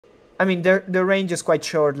I mean, the range is quite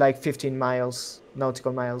short, like 15 miles,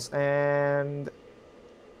 nautical miles, and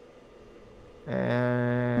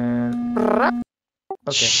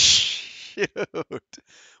okay. Shoot.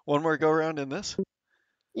 One more go around in this?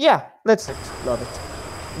 Yeah, let's it. Love it.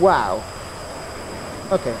 Wow.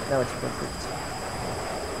 Okay, now it's perfect.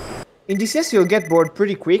 In DCS, you'll get bored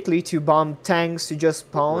pretty quickly to bomb tanks to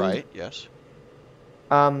just pound. Right, yes.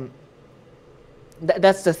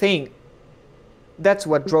 That's the thing. That's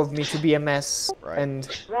what drove me to BMS. Right. And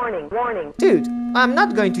Warning. dude, I'm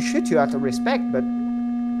not going to shoot you out of respect, but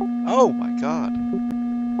Oh my god.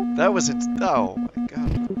 That was oh my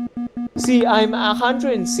god. see, I'm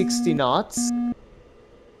 160 knots,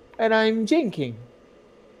 and I'm jinking.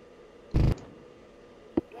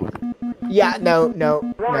 Yeah, no.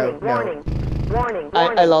 Warning.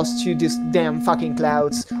 I lost you, these damn fucking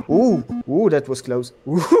clouds. Ooh, that was close.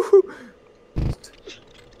 Ooh.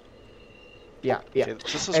 Yeah. Okay,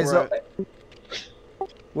 this is where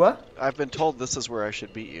What? I've been told this is where I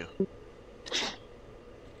should beat you.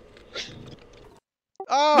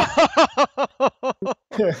 Oh!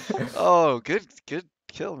 Oh, good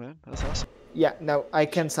kill, man. That's awesome. Yeah, no, I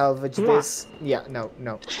can salvage this. Yeah, no,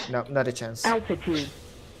 not a chance. Altitude.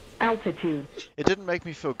 It didn't make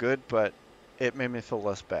me feel good, but it made me feel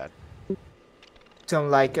less bad.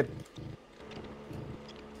 Don't like it.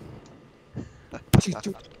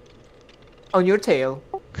 On your tail.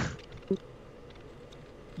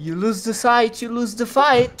 You lose the sight, you lose the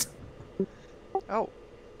fight.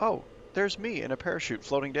 Oh, there's me in a parachute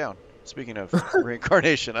floating down. Speaking of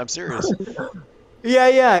reincarnation, I'm serious.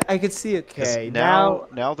 Yeah, I can see it. Okay,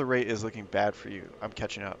 now the rate is looking bad for you. I'm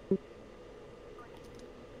catching up.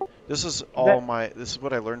 This is this is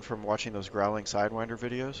what I learned from watching those Growling Sidewinder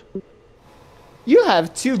videos. You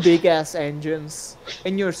have two big ass engines,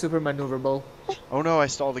 and you're super maneuverable. Oh no, I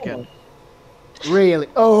stalled again. Really?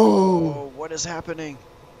 Oh, what is happening?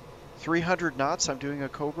 300 knots, I'm doing a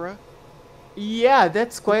Cobra? Yeah,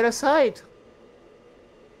 that's quite a sight.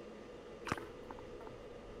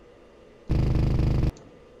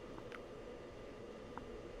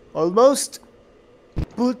 Almost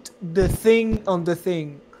put the thing on the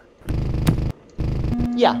thing.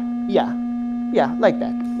 Yeah, like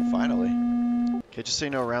that. Finally. Okay, just so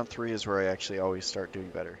you know, round 3 is where I actually always start doing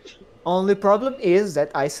better. Only problem is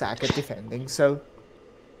that I suck at defending, so...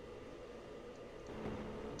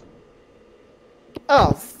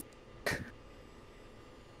 Oh,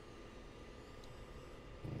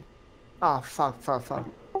 oh, fuck.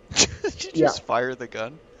 Did you just fire the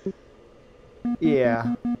gun?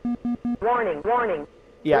 Yeah. Warning.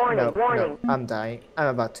 Yeah, Warning. no, I'm dying. I'm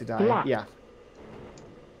about to die, yeah.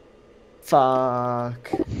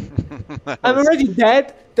 Fuck. I'm already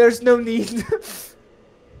dead. There's no need.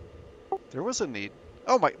 There was a need.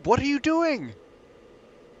 Oh my, what are you doing?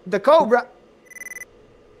 The Cobra.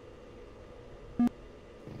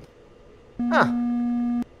 Huh.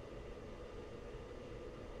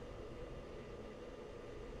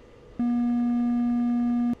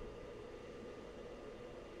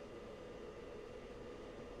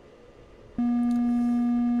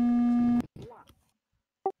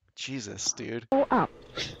 Jesus, dude. Go up.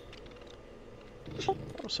 Oh,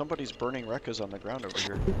 somebody's burning Rekkas on the ground over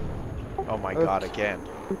here. Oh my god, again.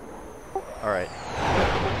 Alright.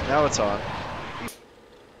 Now it's on.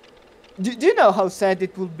 Do you know how sad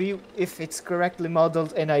it would be if it's correctly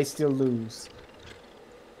modeled and I still lose?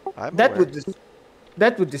 That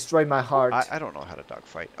would destroy my heart. I don't know how to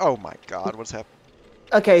dogfight. Oh my god, what's happening?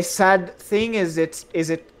 Okay, sad thing is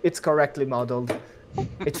it's correctly modeled.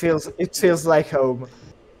 It feels like home.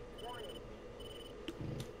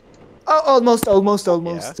 Oh, almost.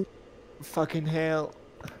 Yeah. Fucking hell.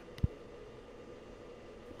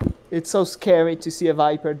 It's so scary to see a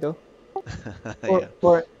Viper though. Yeah.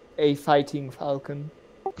 Or a fighting Falcon.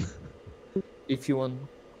 If you want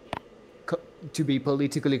to be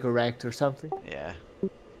politically correct or something. Yeah.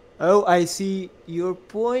 Oh, I see. You're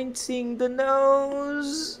pointing the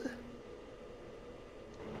nose.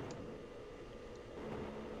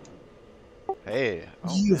 Hey.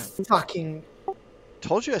 Oh, You man. fucking...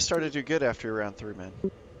 Told you I started to do good after round 3, man.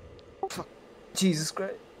 Jesus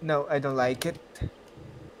Christ. No, I don't like it.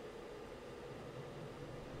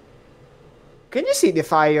 Can you see the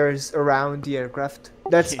fires around the aircraft?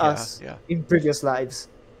 That's us in previous lives.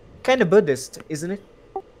 Kind of Buddhist, isn't it?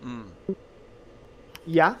 Mm.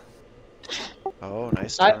 Yeah. Oh,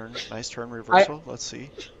 nice turn. Nice turn reversal. Let's see.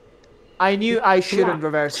 I knew I shouldn't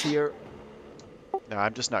reverse here. No,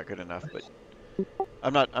 I'm just not good enough, but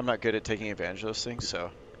I'm not good at taking advantage of those things, so.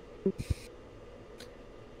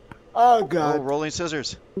 Oh god. Oh, rolling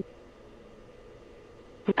scissors.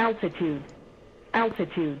 Altitude.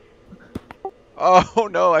 Oh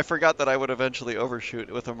no, I forgot that I would eventually overshoot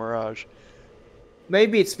with a Mirage.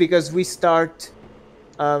 Maybe it's because we start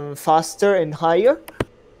faster and higher.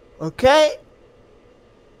 Okay.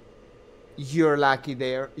 You're lucky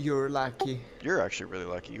there. You're lucky. You're actually really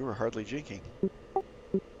lucky. You were hardly jinking.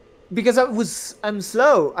 Because I'm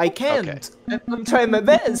slow. I can't. Okay. I'm trying my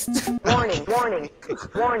best. Warning, warning,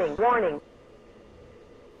 warning, warning.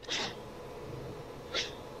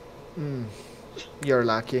 You're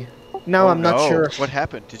lucky. Now Oh, I'm not no. sure. What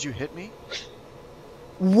happened? Did you hit me?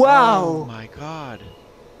 Wow. Oh my god.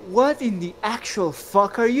 What in the actual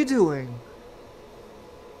fuck are you doing?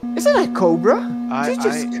 Is that a cobra?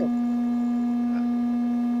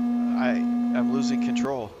 I'm losing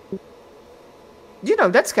control. You know,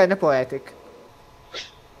 that's kind of poetic.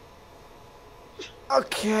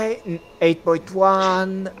 Okay,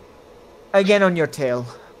 8.1. Again on your tail.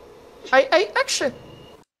 I actually...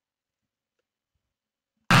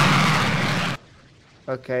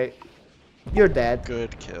 Okay. You're dead.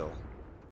 Good kill.